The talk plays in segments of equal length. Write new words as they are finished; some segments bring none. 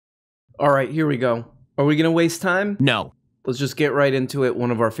All right, here we go. Are we going to waste time? No. Let's just get right into it. One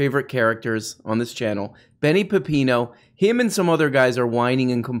of our favorite characters on this channel, Benny Pepino. Him and some other guys are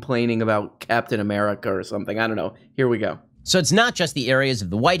whining and complaining about Captain America or something. I don't know. Here we go. So it's not just the areas of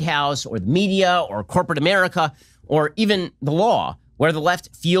the White House or the media or corporate America or even the law where the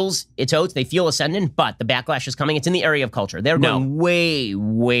left feels its oats, they feel ascendant, but the backlash is coming. It's in the area of culture. They're going way,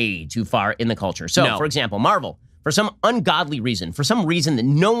 way too far in the culture. So, for example, Marvel, for some ungodly reason, for some reason that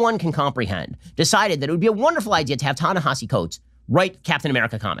no one can comprehend, decided that it would be a wonderful idea to have Ta-Nehisi Coates write Captain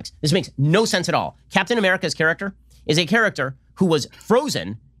America comics. This makes no sense at all. Captain America's character is a character who was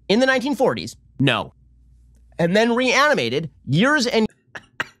frozen in the 1940s. And then reanimated years and...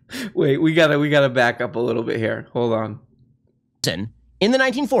 Wait, we gotta back up a little bit here. Hold on. In the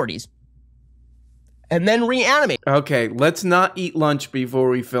 1940s, and then reanimate. Okay, let's not eat lunch before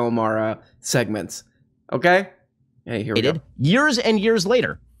we film our segments. Okay? Hey, here we go. Years and years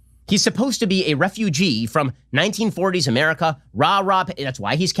later. He's supposed to be a refugee from 1940s America. Rah. That's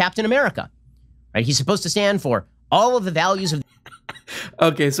why he's Captain America. Right? He's supposed to stand for all of the values of...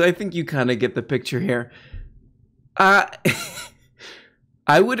 Okay, so I think you kind of get the picture here. I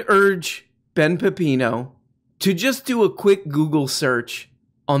would urge Ben Pepino to just do a quick Google search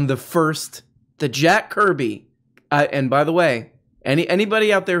on the Jack Kirby. And by the way,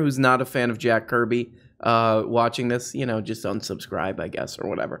 anybody out there who's not a fan of Jack Kirby watching this, just unsubscribe, I guess, or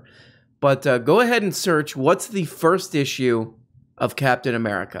whatever. But go ahead and search what's the first issue of Captain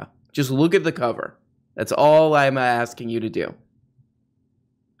America. Just look at the cover. That's all I'm asking you to do.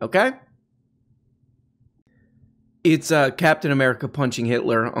 Okay? It's Captain America punching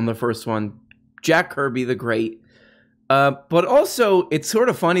Hitler on the first one. Jack Kirby the Great. But also, it's sort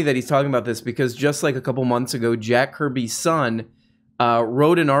of funny that he's talking about this because just like a couple months ago, Jack Kirby's son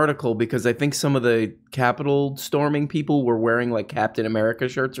wrote an article because I think some of the Capitol storming people were wearing like Captain America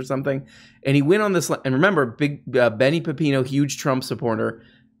shirts or something. And he went on this, and remember, big Benny Pepino, huge Trump supporter.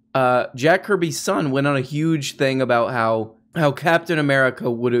 Jack Kirby's son went on a huge thing about how Captain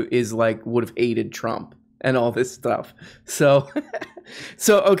America would have hated Trump and all this stuff. So,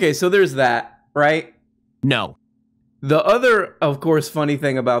 okay, so there's that. Right? No. The other, of course, funny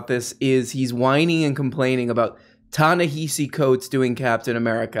thing about this is he's whining and complaining about Ta-Nehisi Coates doing Captain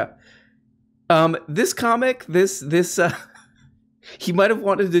America. This comic, he might have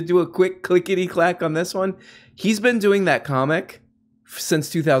wanted to do a quick clickety-clack on this one. He's been doing that comic since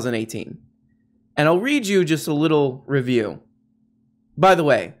 2018. And I'll read you just a little review. By the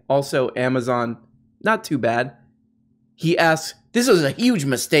way, also Amazon, not too bad. He asks, this was a huge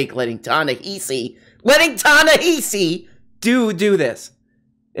mistake letting Ta-Nehisi do this.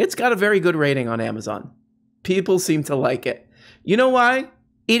 It's got a very good rating on Amazon. People seem to like it. You know why?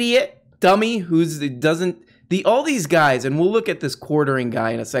 Idiot, dummy, all these guys, and we'll look at this quartering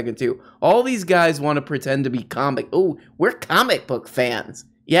guy in a second too. All these guys want to pretend to be we're comic book fans.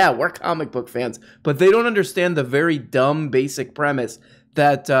 Yeah, we're comic book fans. But they don't understand the very dumb basic premise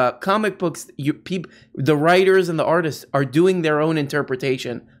that comic books, the writers and the artists are doing their own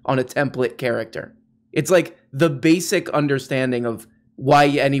interpretation on a template character. It's like the basic understanding of why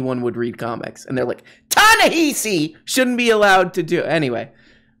anyone would read comics. And they're like, Ta-Nehisi shouldn't be allowed to do. Anyway,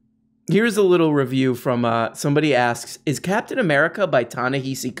 here's a little review from somebody asks, is Captain America by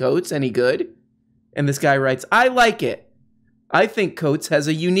Ta-Nehisi Coates any good? And this guy writes, I like it. I think Coates has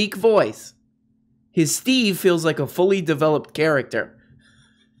a unique voice. His Steve feels like a fully developed character.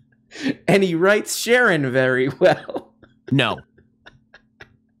 And he writes Sharon very well. No.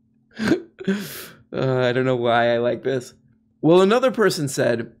 I don't know why I like this. Well, another person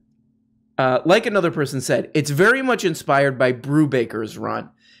said, it's very much inspired by Brubaker's run.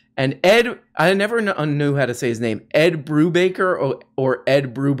 And I never knew how to say his name, Ed Brubaker or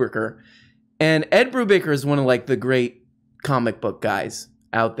Ed Brubaker. And Ed Brubaker is one of like the great comic book guys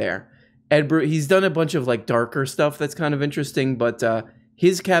out there. He's done a bunch of like darker stuff that's kind of interesting, but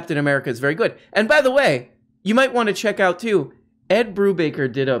his Captain America is very good. And by the way, you might want to check out too, Ed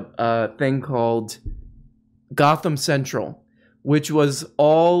Brubaker did a thing called Gotham Central, which was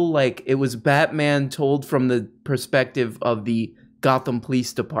all like, it was Batman told from the perspective of the Gotham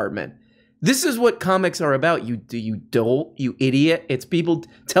Police Department. This is what comics are about, you dolt, you idiot. It's people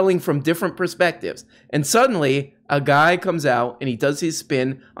telling from different perspectives. And suddenly, a guy comes out and he does his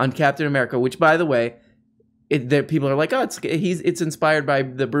spin on Captain America, which, by the way, people are like, oh, it's inspired by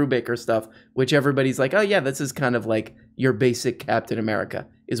the Brubaker stuff, which everybody's like, oh, yeah, this is kind of like your basic Captain America,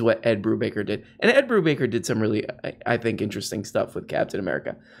 is what Ed Brubaker did. And Ed Brubaker did some really, I think, interesting stuff with Captain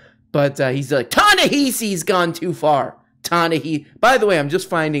America. But he's like, Ta-Nehisi's gone too far. By the way, I'm just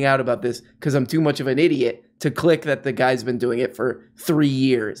finding out about this because I'm too much of an idiot to click that the guy's been doing it for 3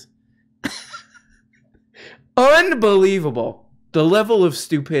 years. Unbelievable. The level of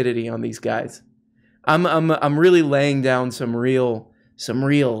stupidity on these guys. I'm really laying down some real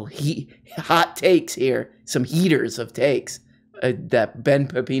hot takes here, some heaters of takes. That Ben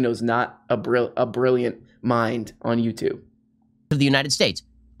Pepino's not a brilliant mind on YouTube. Of the United States.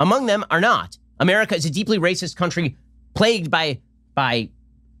 Among them are not. America is a deeply racist country plagued by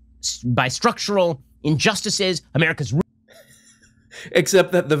structural injustices. America's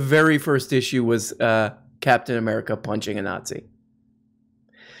except that the very first issue was Captain America punching a Nazi.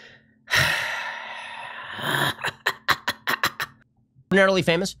 Ordinarily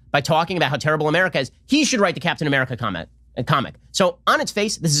famous by talking about how terrible America is. He should write the Captain America comic. So on its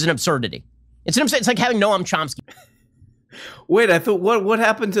face, this is an absurdity. It's like having Noam Chomsky. Wait, I thought what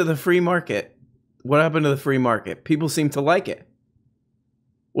happened to the free market? What happened to the free market? People seem to like it.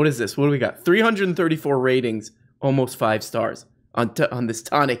 What is this? What do we got? 334 ratings, almost 5 stars on this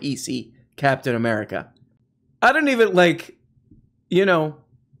Ta-Nehisi Captain America. I don't even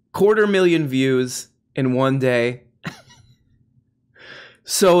 250,000 views in one day.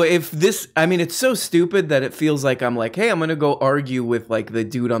 So if this, it's so stupid that it feels like I'm like, hey, I'm gonna go argue with like the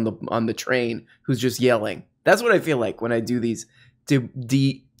dude on the train who's just yelling. That's what I feel like when I do these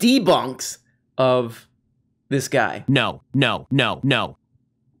debunks of this guy. No.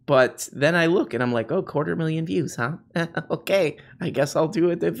 But then I look and I'm like, oh, 250,000 views, huh? Okay, I guess I'll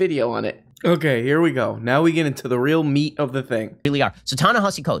do a video on it. Okay, here we go. Now we get into the real meat of the thing. Really are. So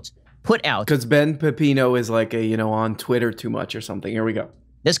Ta-Nehisi Coates put out, because Ben Pepino is like on Twitter too much or something. Here we go.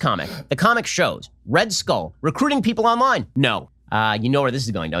 This comic. The comic shows Red Skull recruiting people online. No. You know where this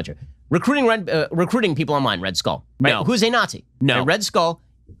is going, don't you? Recruiting people online, Red Skull. Right? No. Who's a Nazi? No. And Red Skull,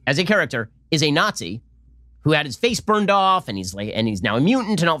 as a character, is a Nazi who had his face burned off, and he's now a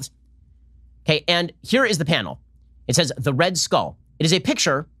mutant and all this. Okay, and here is the panel. It says the Red Skull. It is a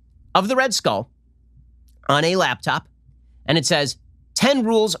picture of the Red Skull on a laptop, and it says 10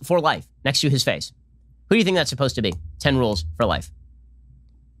 rules for life next to his face. Who do you think that's supposed to be? 10 rules for life.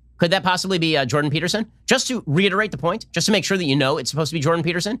 Could that possibly be Jordan Peterson? Just to reiterate the point, just to make sure that you know it's supposed to be Jordan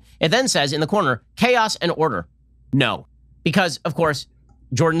Peterson, it then says in the corner, chaos and order. No. Because, of course,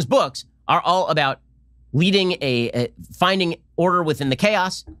 Jordan's books are all about leading finding order within the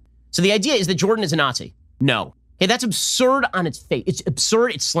chaos. So the idea is that Jordan is a Nazi. No. Okay, that's absurd on its face. It's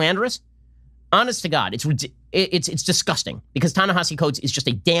absurd. It's slanderous. Honest to God, it's disgusting because Ta-Nehisi Coates is just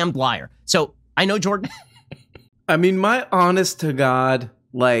a damned liar. So I know Jordan. My honest to God,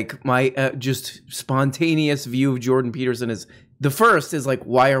 my just spontaneous view of Jordan Peterson is the first is like,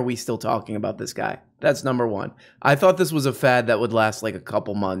 why are we still talking about this guy? That's number one. I thought this was a fad that would last like a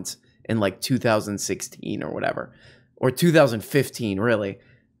couple months in like 2016 or whatever, or 2015 really.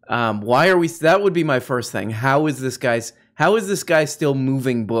 Why are we? That would be my first thing. How is this guy still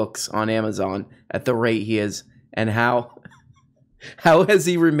moving books on Amazon at the rate he is, and how has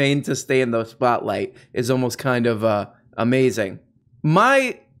he remained to stay in the spotlight is almost kind of amazing.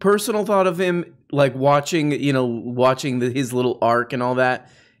 My personal thought of him, like watching his little arc and all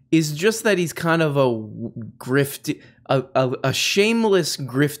that, is just that he's kind of a shameless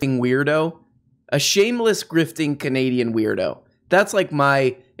grifting weirdo, a shameless grifting Canadian weirdo. That's like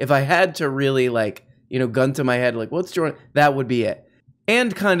if I had to really gun to my head, like what's Jordan, that would be it.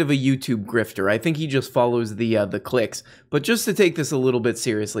 And kind of a YouTube grifter. I think he just follows the clicks. But just to take this a little bit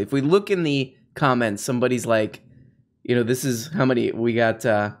seriously, if we look in the comments, somebody's like, this is how many we got.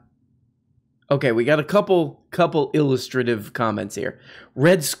 Okay, we got a couple illustrative comments here.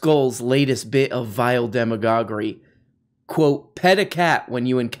 Red Skull's latest bit of vile demagoguery. Quote, pet a cat when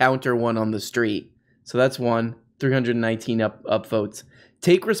you encounter one on the street. So that's one. 319 up votes.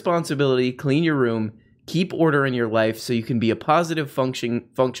 Take responsibility, clean your room, keep order in your life so you can be a positive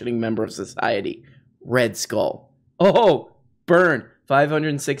functioning member of society. Red Skull. Oh, burn.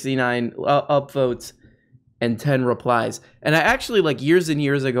 569 upvotes and 10 replies. And I actually, years and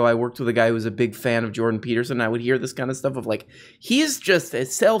years ago, I worked with a guy who was a big fan of Jordan Peterson. I would hear this kind of stuff of he's just a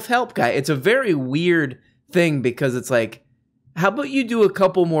self-help guy. It's a very weird thing because it's like, how about you do a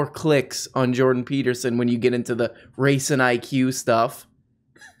couple more clicks on Jordan Peterson when you get into the race and IQ stuff?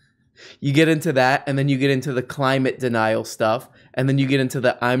 You get into that, and then you get into the climate denial stuff, and then you get into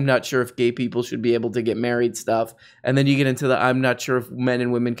the I'm not sure if gay people should be able to get married stuff, and then you get into the I'm not sure if men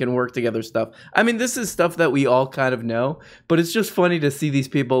and women can work together stuff. This is stuff that we all kind of know, but it's just funny to see these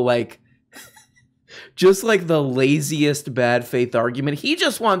people just like the laziest bad faith argument. He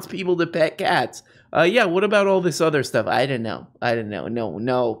just wants people to pet cats. Yeah, what about all this other stuff? I don't know.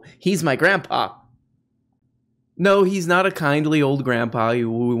 No. He's my grandpa. No, he's not a kindly old grandpa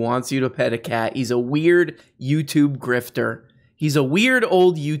who wants you to pet a cat. He's a weird YouTube grifter. He's a weird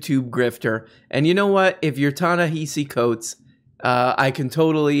old YouTube grifter. And you know what? If you're Ta-Nehisi Coates, I can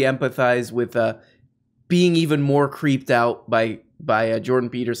totally empathize with being even more creeped out by Jordan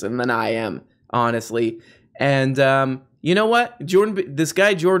Peterson than I am, honestly. And you know what? This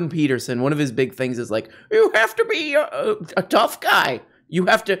guy Jordan Peterson, one of his big things is like, you have to be a tough guy.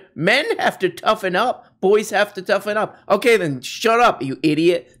 Men have to toughen up. Boys have to toughen up. Okay, then shut up, you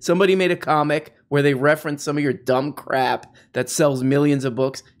idiot. Somebody made a comic where they reference some of your dumb crap that sells millions of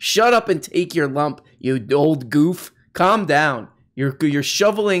books. Shut up and take your lump, you old goof. Calm down. You're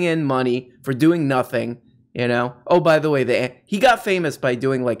shoveling in money for doing nothing, you know? Oh, by the way, he got famous by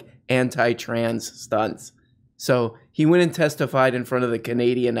doing like anti-trans stunts. So he went and testified in front of the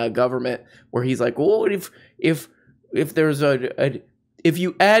Canadian government where he's like, well, if there's if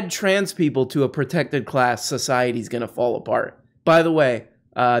you add trans people to a protected class, society's going to fall apart. By the way,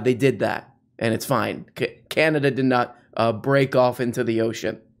 they did that, and it's fine. Canada did not break off into the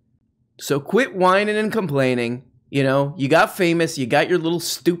ocean. So quit whining and complaining. You know, you got famous. You got your little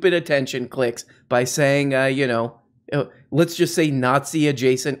stupid attention clicks by saying, let's just say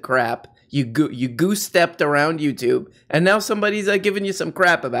Nazi-adjacent crap. You goose-stepped around YouTube, and now somebody's giving you some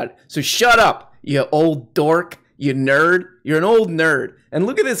crap about it. So shut up, you old dork. You nerd. You're an old nerd. And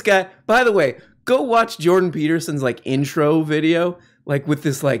look at this guy. By the way, go watch Jordan Peterson's like intro video, like with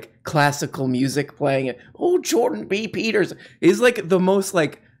this like classical music playing. Oh, Jordan B. Peterson is like the most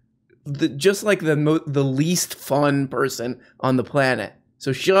like the least fun person on the planet.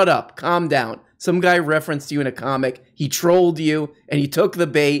 So shut up. Calm down. Some guy referenced you in a comic. He trolled you and you took the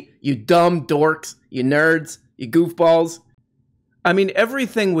bait. You dumb dorks. You nerds. You goofballs. I mean,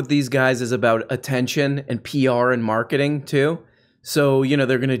 everything with these guys is about attention and PR and marketing, too. So, you know,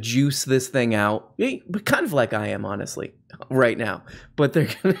 they're going to juice this thing out. But kind of like I am, honestly, right now. But they're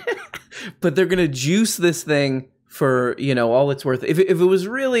going to juice this thing for, you know, all it's worth. If it was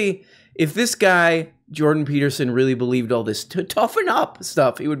really, if this guy, Jordan Peterson, really believed all this to toughen up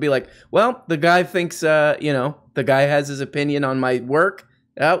stuff, he would be like, well, the guy thinks, the guy has his opinion on my work.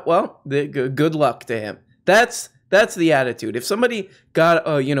 Good luck to him. That's the attitude. If somebody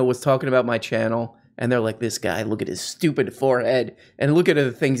was talking about my channel and they're like, this guy, look at his stupid forehead and look at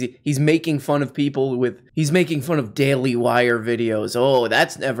the things he's making fun of people with, he's making fun of Daily Wire videos. Oh,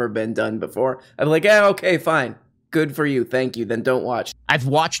 that's never been done before. I'm like, yeah, okay, fine. Good for you. Thank you. Then don't watch. I've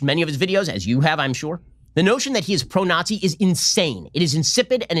watched many of his videos, as you have, I'm sure. The notion that he is pro-Nazi is insane. It is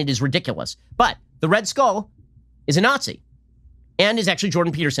insipid and it is ridiculous. But the Red Skull is a Nazi and is actually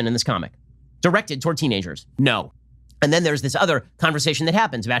Jordan Peterson in this comic. Directed toward teenagers. No. And then there's this other conversation that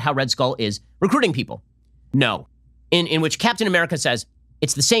happens about how Red Skull is recruiting people. No. In which Captain America says,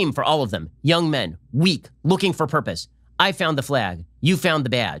 it's the same for all of them. Young men, weak, looking for purpose. I found the flag. You found the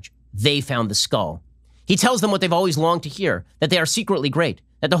badge. They found the skull. He tells them what they've always longed to hear, that they are secretly great,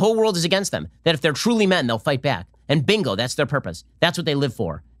 that the whole world is against them, that if they're truly men, they'll fight back. And bingo, that's their purpose. That's what they live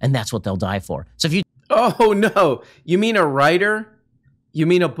for. And that's what they'll die for. So if you... Oh, no. You mean a writer? You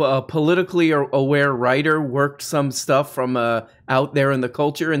mean a politically aware writer worked some stuff from out there in the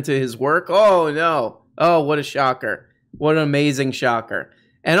culture into his work? Oh, no. Oh, what a shocker. What an amazing shocker.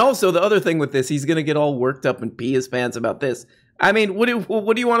 And also, the other thing with this, he's going to get all worked up and pee his pants about this. I mean, what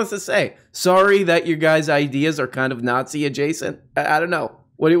do you want us to say? Sorry that your guys' ideas are kind of Nazi adjacent? I don't know.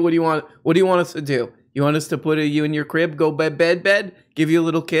 What do you want us to do? You want us to put you in your crib, go bed, give you a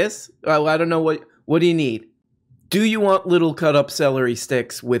little kiss? I don't know. What do you need? Do you want little cut up celery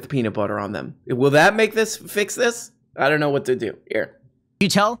sticks with peanut butter on them? Will that fix this? I don't know what to do. Here. You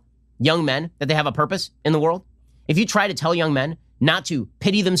tell young men that they have a purpose in the world. If you try to tell young men not to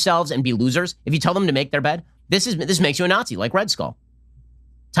pity themselves and be losers, if you tell them to make their bed, this makes you a Nazi, like Red Skull.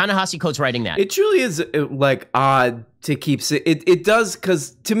 Ta-Nehisi Coates writing that. It truly is like odd to keep it does,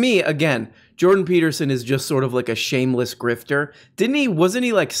 because to me, again, Jordan Peterson is just sort of like a shameless grifter. Wasn't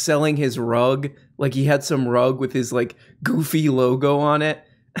he like selling his rug? Like he had some rug with his like goofy logo on it.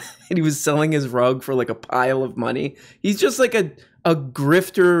 And he was selling his rug for like a pile of money. He's just like a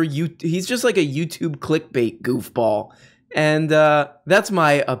grifter. He's just like a YouTube clickbait goofball. And that's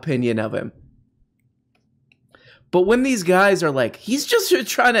my opinion of him. But when these guys are like, he's just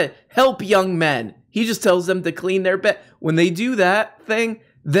trying to help young men. He just tells them to clean their bed. When they do that thing,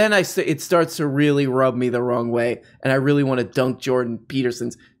 then it starts to really rub me the wrong way. And I really want to dunk Jordan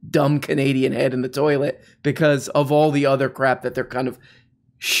Peterson's dumb Canadian head in the toilet because of all the other crap that they're kind of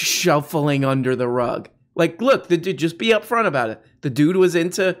shuffling under the rug. Like, look, the dude, just be upfront about it. The dude was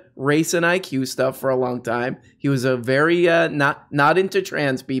into race and IQ stuff for a long time. He was a very not into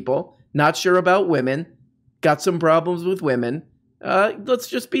trans people, not sure about women, got some problems with women. Let's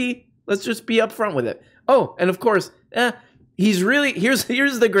just be upfront with it. Oh, and of course, he's really here's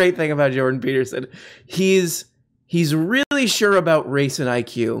the great thing about Jordan Peterson. He's really sure about race and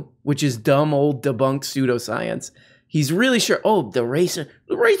IQ, which is dumb old debunked pseudoscience. He's really sure. Oh, the race and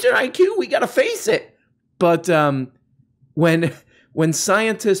IQ, we gotta face it. But when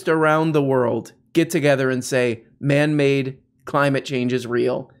scientists around the world get together and say man-made climate change is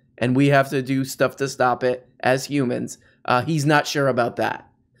real and we have to do stuff to stop it as humans, he's not sure about that.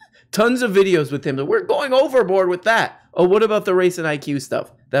 Tons of videos with him that we're going overboard with that. Oh, what about the race and IQ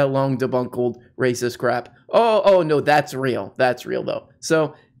stuff? That long debunked old racist crap. Oh no, that's real. That's real though.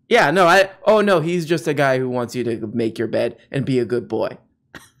 So yeah, no, he's just a guy who wants you to make your bed and be a good boy.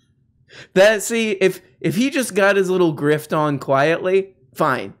 See, if he just got his little grift on quietly,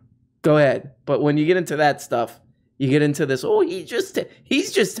 fine, go ahead. But when you get into that stuff, you get into this. Oh, he's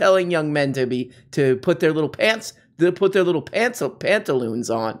just telling young men to put their little pantaloons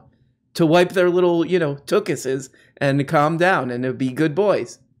on, to wipe their little tuchuses and calm down and be good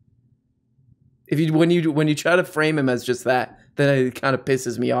boys. When you try to frame him as just that, then it kind of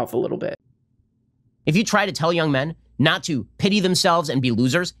pisses me off a little bit. If you try to tell young men not to pity themselves and be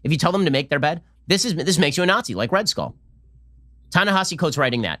losers, if you tell them to make their bed, this makes you a Nazi, like Red Skull. Ta-Nehisi Coates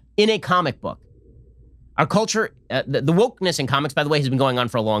writing that in a comic book. Our culture, the wokeness in comics, by the way, has been going on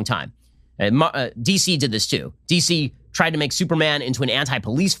for a long time. DC did this too. DC tried to make Superman into an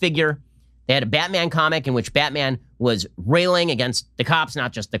anti-police figure. They had a Batman comic in which Batman was railing against the cops,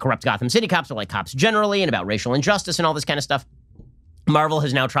 not just the corrupt Gotham City cops, but like cops generally, and about racial injustice and all this kind of stuff. Marvel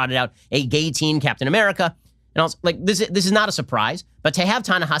has now trotted out a gay teen Captain America. And I was like, this is not a surprise, but to have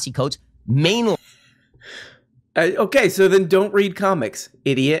Ta-Nehisi Coates mainly... Okay, so then don't read comics,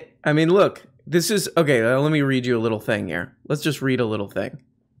 idiot. I mean, look, this is... Okay, let me read you a little thing here. Let's just read a little thing.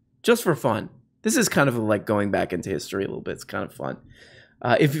 Just for fun. This is kind of like going back into history a little bit. It's kind of fun.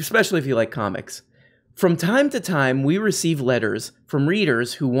 Especially if you like comics. From time to time, we receive letters from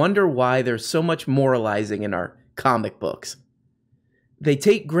readers who wonder why there's so much moralizing in our comic books. They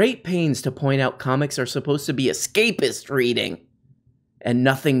take great pains to point out comics are supposed to be escapist reading and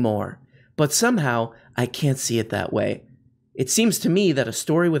nothing more. But somehow, I can't see it that way. It seems to me that a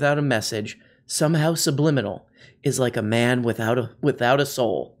story without a message, somehow subliminal, is like a man without a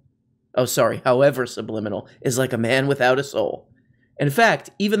soul. Oh, sorry, however subliminal, is like a man without a soul. In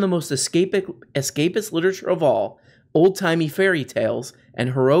fact, even the most escapist literature of all, old-timey fairy tales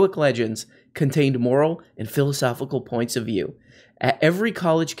and heroic legends, contained moral and philosophical points of view. At every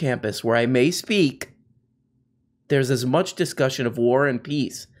college campus where I may speak, there's as much discussion of war and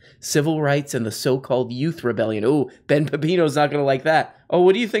peace, civil rights, and the so-called youth rebellion. Oh, Ben Pepino's not going to like that. Oh,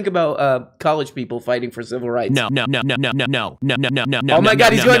 what do you think about college people fighting for civil rights? No. Oh my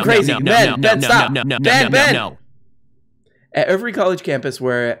God, he's going crazy. Ben, stop. Ben. At every college campus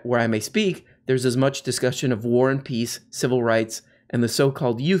where I may speak, there's as much discussion of war and peace, civil rights, and the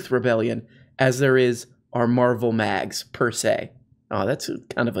so-called youth rebellion as there is our Marvel mags, per se. Oh, that's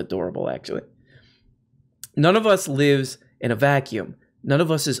kind of adorable, actually. None of us lives in a vacuum. None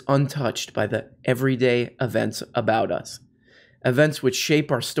of us is untouched by the everyday events about us. Events which shape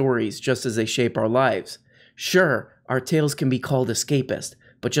our stories just as they shape our lives. Sure, our tales can be called escapist,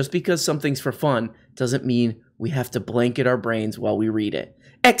 but just because something's for fun doesn't mean we have to blanket our brains while we read it.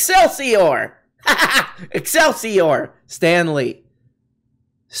 Excelsior! Excelsior! Stan Lee.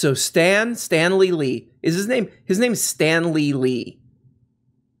 So Stanley Lee is his name. His name's Stanley Lee.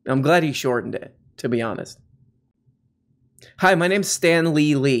 I'm glad he shortened it, to be honest. Hi, my name's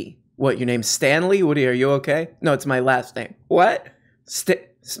Stanley Lee. What, your name's Stanley? Woody, are you okay? No, it's my last name. What?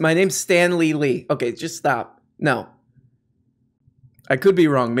 My name's Stanley Lee. Okay, just stop. No. I could be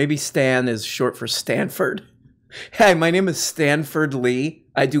wrong. Maybe Stan is short for Stanford. Hi, my name is Stanford Lee.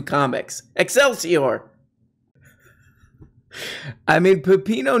 I do comics. Excelsior! I mean,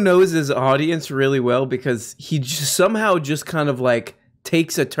 Pepino knows his audience really well because he somehow just kind of like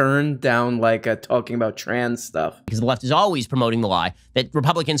takes a turn down like talking about trans stuff. Because the left is always promoting the lie that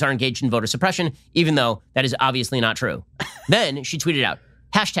Republicans are engaged in voter suppression, even though that is obviously not true. Then she tweeted out,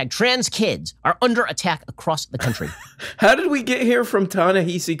 #trans kids are under attack across the country. How did we get here from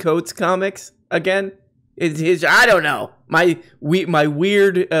Ta-Nehisi Coates comics again? I don't know. My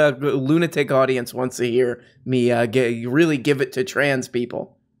weird lunatic audience wants to hear me really give it to trans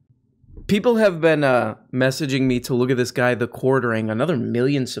people. People have been messaging me to look at this guy, The Quartering, another 1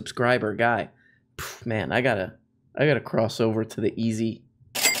 million subscriber guy. Man, I gotta cross over to the easy.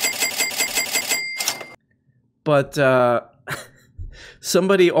 But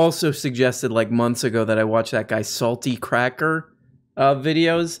somebody also suggested like months ago that I watch that guy Salty Cracker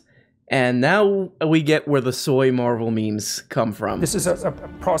videos. And now we get where the soy Marvel memes come from. This is a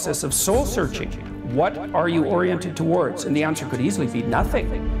process of soul searching. what are you oriented towards? And the answer could easily be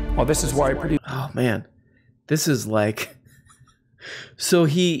nothing. Well, this is why I produce. Oh man, this is like, so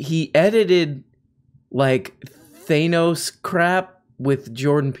he edited like Thanos crap with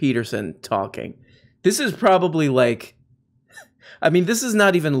Jordan Peterson talking. This is probably like, I mean, this is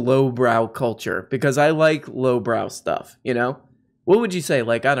not even lowbrow culture, because I like lowbrow stuff, you know? What would you say?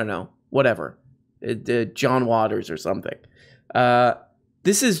 Like, I don't know, whatever. John Waters or something.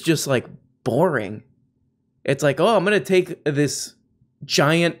 This is just like boring. It's like, oh, I'm going to take this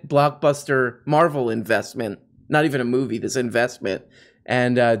giant blockbuster Marvel investment, not even a movie, this investment,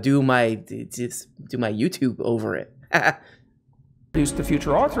 and do my YouTube over it. Produce the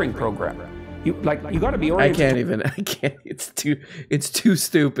future authoring program. You got to be oriented. I can't. It's too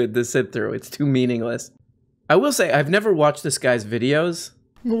stupid to sit through. It's too meaningless. I will say I've never watched this guy's videos.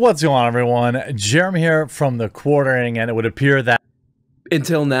 What's going on, everyone? Jeremy here from The Quartering, and it would appear that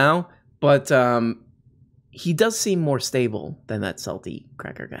until now, but he does seem more stable than that salty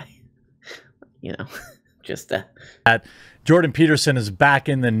cracker guy. You know, just that Jordan Peterson is back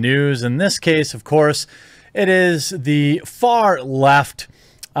in the news. In this case, of course, it is the far left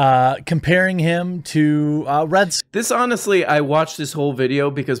comparing him to Reds. This, honestly, I watched this whole video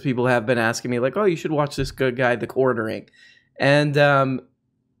because people have been asking me, like, oh, you should watch this good guy, The Quartering. And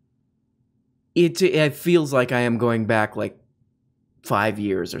it feels like I am going back like 5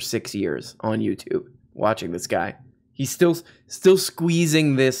 years or 6 years on YouTube watching this guy. He's still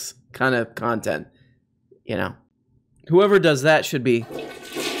squeezing this kind of content, you know. Whoever does that should be...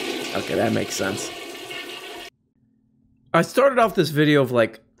 Okay, that makes sense. I started off this video of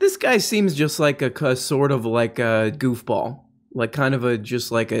like, this guy seems just like a sort of like a goofball, like kind of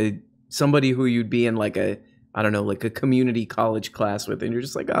just like somebody who you'd be in like a, I don't know, like a community college class with, and you're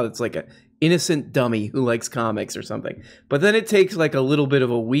just like, oh, it's like a innocent dummy who likes comics or something. But then it takes like a little bit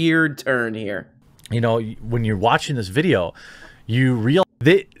of a weird turn here. You know, when you're watching this video, you realize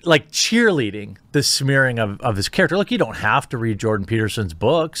they like cheerleading the smearing of his character. Look, you don't have to read Jordan Peterson's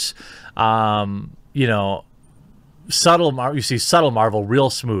books. You know, you see subtle Marvel, real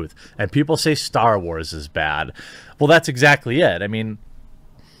smooth, and people say Star Wars is bad. Well, that's exactly it. I mean,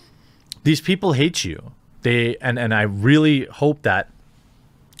 these people hate you. And I really hope that,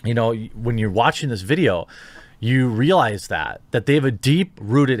 you know, when you're watching this video, you realize that they have a deep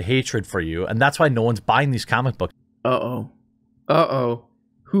rooted hatred for you, and that's why no one's buying these comic books.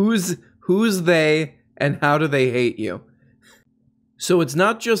 Who's they, and how do they hate you? So it's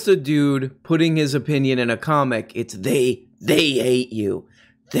not just a dude putting his opinion in a comic, it's they hate you.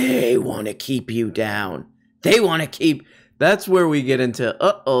 They want to keep you down. They want to keep... That's where we get into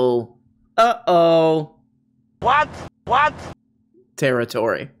what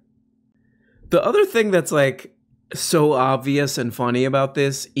territory. The other thing that's like so obvious and funny about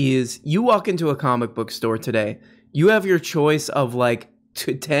this is you walk into a comic book store today, you have your choice of like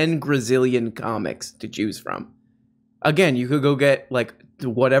 10 gazillion comics to choose from. Again, you could go get like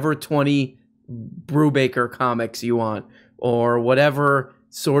whatever 20 Brubaker comics you want, or whatever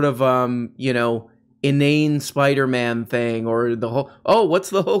sort of you know, inane Spider-Man thing, or the Hulk. Oh, what's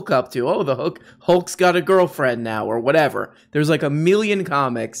the Hulk up to? Oh, the Hulk's got a girlfriend now, or whatever. There's like a million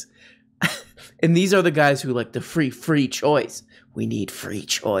comics. And these are the guys who like the free choice. We need free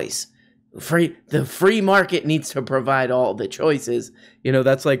choice. The free market needs to provide all the choices. You know,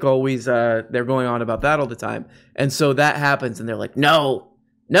 that's like always, they're going on about that all the time. And so that happens, and they're like, no,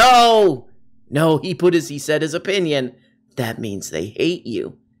 he said his opinion. That means they hate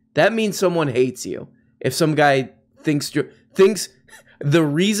you. That means someone hates you. If some guy thinks the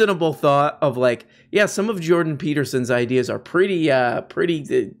reasonable thought of like, yeah, some of Jordan Peterson's ideas are pretty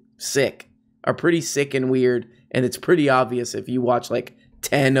sick and weird, and it's pretty obvious if you watch like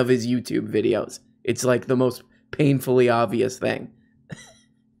 10 of his YouTube videos. It's like the most painfully obvious thing.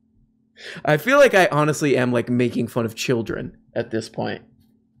 I feel like I honestly am like making fun of children at this point,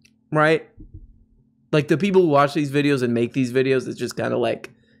 right? Like the people who watch these videos and make these videos, it's just kind of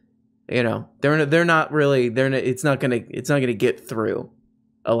like, you know, it's not gonna get through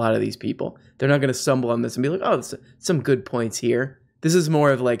a lot of these people. They're not gonna stumble on this and be like, oh, some good points here. This is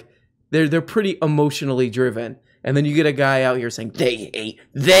more of like, they're pretty emotionally driven. And then you get a guy out here saying,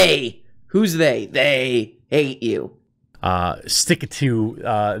 who's they? They hate you. Stick it to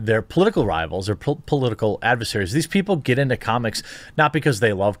their political rivals or political adversaries. These people get into comics not because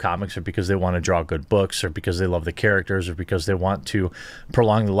they love comics or because they want to draw good books or because they love the characters or because they want to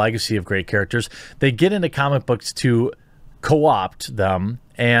prolong the legacy of great characters. They get into comic books to co-opt them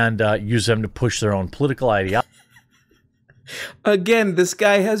and use them to push their own political ideology. Again, this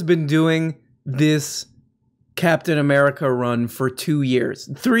guy has been doing this Captain America run for 2 years,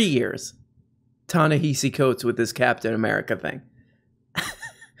 3 years. Ta-Nehisi Coates with this Captain America thing.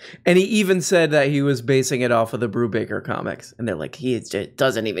 And he even said that he was basing it off of the Brubaker comics. And they're like, he just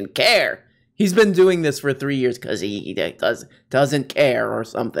doesn't even care. He's been doing this for 3 years because he doesn't care or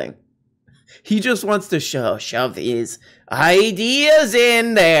something. He just wants to shove his ideas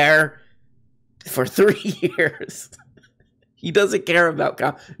in there for 3 years. He doesn't care about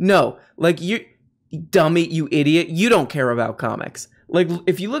comics. No, like, you dummy, you idiot, you don't care about comics. Like,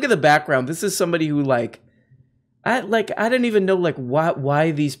 if you look at the background, this is somebody who, like, I didn't even know, like,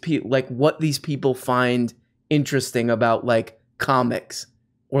 why these people, like, what these people find interesting about, like, comics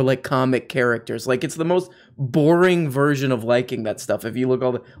or, like, comic characters. Like, it's the most boring version of liking that stuff. If you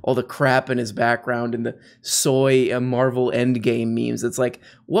look all the crap in his background and the soy Marvel Endgame memes, it's like,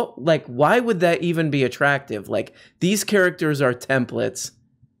 what, like, why would that even be attractive? Like, these characters are templates.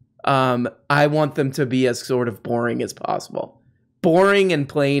 I want them to be as sort of boring as possible. Boring and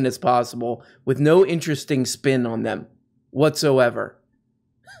plain as possible, with no interesting spin on them whatsoever.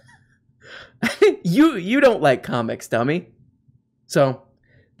 You don't like comics, dummy. So,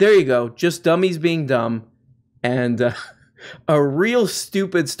 there you go. Just dummies being dumb. And a real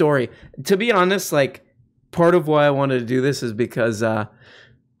stupid story. To be honest, like, part of why I wanted to do this is because I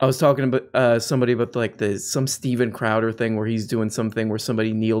was talking about somebody about, like, some Steven Crowder thing where he's doing something where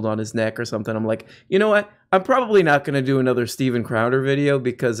somebody kneeled on his neck or something. I'm like, you know what? I'm probably not going to do another Steven Crowder video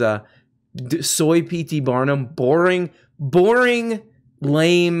because soy P.T. Barnum, boring,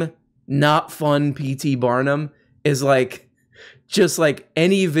 lame, not fun P.T. Barnum is like, just like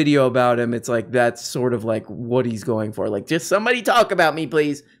any video about him, it's like that's sort of like what he's going for. Like, just somebody talk about me,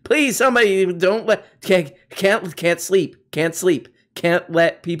 please. Please, somebody, don't let, can't sleep. Can't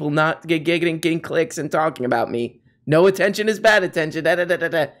let people not getting clicks and talking about me. No attention is bad attention.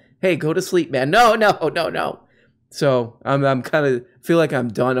 Hey, go to sleep, man. No. So I'm kind of feel like I'm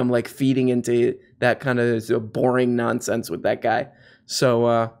done. I'm like feeding into that kind of boring nonsense with that guy.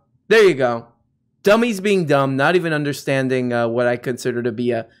 So there you go. Dummies being dumb, not even understanding what I consider to be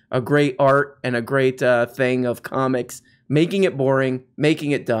a great art and a great thing of comics, making it boring,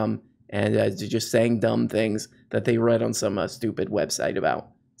 making it dumb, and just saying dumb things that they read on some stupid website about.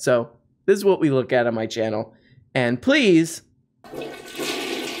 So this is what we look at on my channel. And please,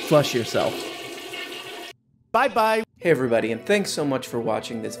 flush yourself. Bye-bye. Hey everybody, and thanks so much for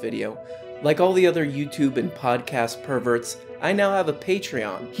watching this video. Like all the other YouTube and podcast perverts, I now have a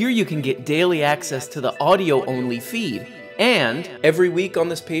Patreon. Here you can get daily access to the audio-only feed. And every week on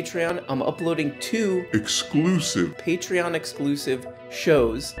this Patreon, I'm uploading 2 exclusive Patreon-exclusive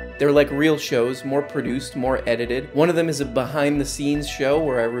shows. They're like real shows, more produced, more edited. One of them is a behind-the-scenes show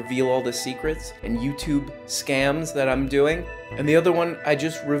where I reveal all the secrets and YouTube scams that I'm doing. And the other one, I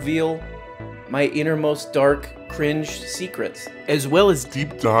just reveal my innermost dark, cringe secrets, as well as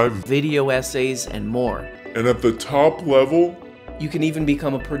deep dive video essays and more. And at the top level, you can even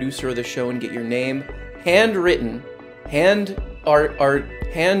become a producer of the show and get your name handwritten, hand art,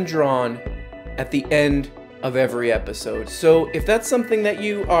 hand drawn at the end of every episode. So if that's something that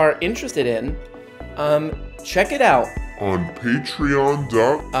you are interested in, check it out on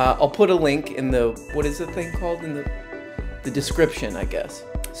Patreon. I'll put a link in the, what is the thing called, in the description, I guess.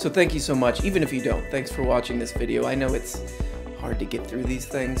 So thank you so much, even if you don't. Thanks for watching this video. I know it's hard to get through these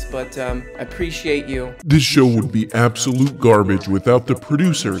things, but I appreciate you. This show would be absolute garbage without the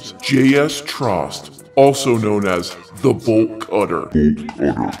producers, J.S. Trost, also known as the Bolt Cutter.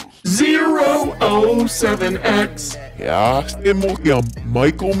 007X. Yeah,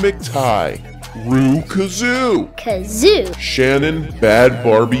 Michael McTighe. Rue Kazoo. Shannon Bad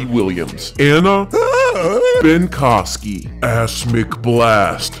Barbie Williams. Anna Ben Koski. Ass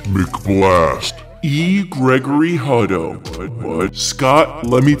McBlast. E. Gregory Hutto. What? Scott,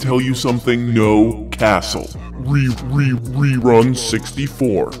 let me tell you something, no Castle. Rerun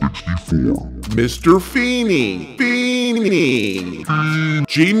 64. Mr. Feeney.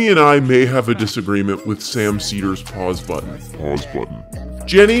 Jamie and I may have a disagreement with Sam Cedar's pause button.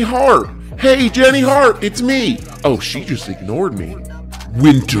 Jenny Hart. Hey, Jenny Hart, it's me. Oh, she just ignored me.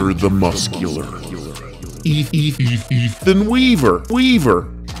 Winter the Muscular. Ethan Weaver.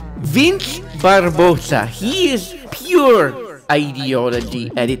 Vince Barbosa. He is pure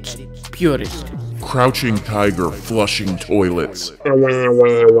ideology at its purest. Crouching Tiger flushing toilets.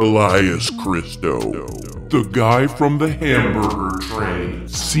 Elias Christo. The guy from the hamburger train.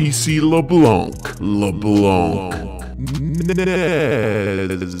 Cece LeBlanc.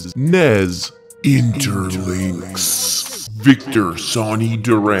 Nez. Interlinks. Victor Sonny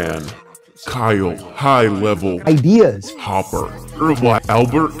Duran. Kyle High Level Ideas. Hopper.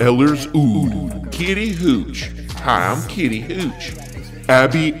 Albert Ellers Ood. Kitty Hooch. Hi, I'm Kitty Hooch.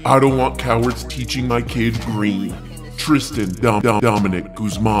 Abby, I don't want cowards teaching my kid green. Tristan, Dominic,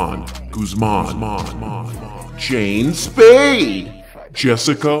 Guzman. Jane Spade.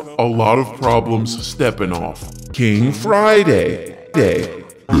 Jessica, a lot of problems stepping off. King Friday.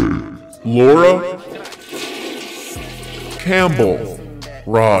 Laura Campbell.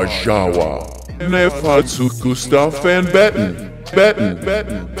 Rajawa. Nefatsu Gustav Van Betten.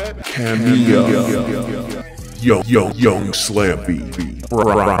 Camilla. Young Slampy.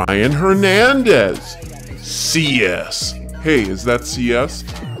 Brian Hernandez. CS. Hey, is that CS?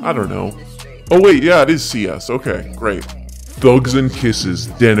 I don't know. Oh wait, yeah, it is CS. Okay, great. Thugs and Kisses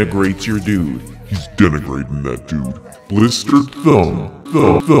denigrates your dude. He's denigrating that dude. Blistered thumb.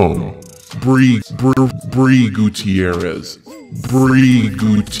 Bree Gutierrez.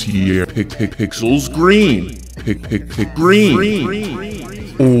 Pixels green. Pick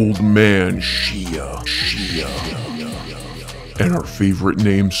green. Old man Shia. And our favorite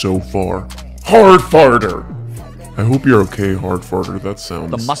name so far, Hard Farter. I hope you're okay, Hard Farter. That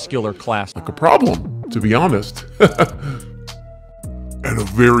sounds the muscular class like a problem, to be honest. And a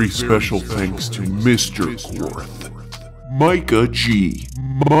very special thanks to Mr. Quarth, Micah G,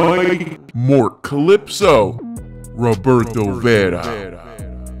 Mort Calypso, Roberto Vera.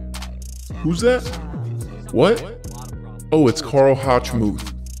 Who's that? What? Oh, it's Carl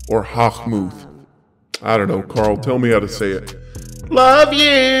Hochmuth, or Hochmuth. I don't know, Carl, tell me how to say it. Love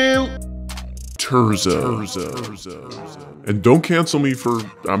you! Terza. And don't cancel me for,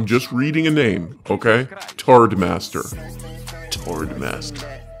 I'm just reading a name, okay? Tardmaster.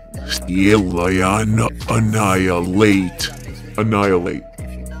 Annihilate.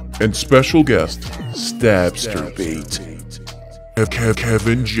 And special guest, Stabster Bait.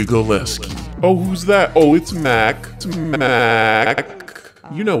 Kevin Jigaleski. Oh, who's that? Oh, it's Mac.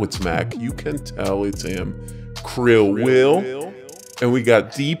 You know it's Mac. You can tell it's him. Krill Will. And we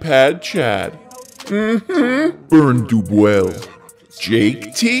got D-Pad Chad. Burn Dubuel.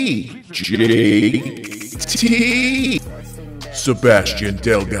 Jake T. Sebastian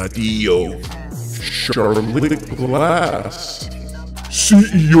Delgadillo. Charlotte Glass.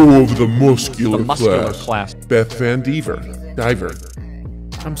 CEO of the muscular class. Beth Van Diver.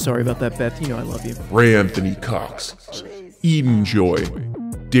 I'm sorry about that, Beth. You know I love you. Ray Anthony Cox. Eden Joy.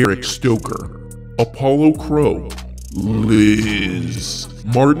 Derek Stoker. Apollo Crow. Liz.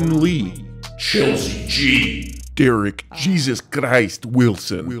 Martin Lee. Chelsea G. Derek Jesus Christ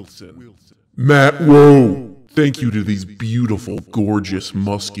Wilson. Matt Rowe. Thank you to these beautiful, gorgeous,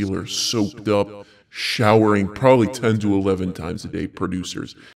 muscular, soaked up, showering probably 10 to 11 times a day producers.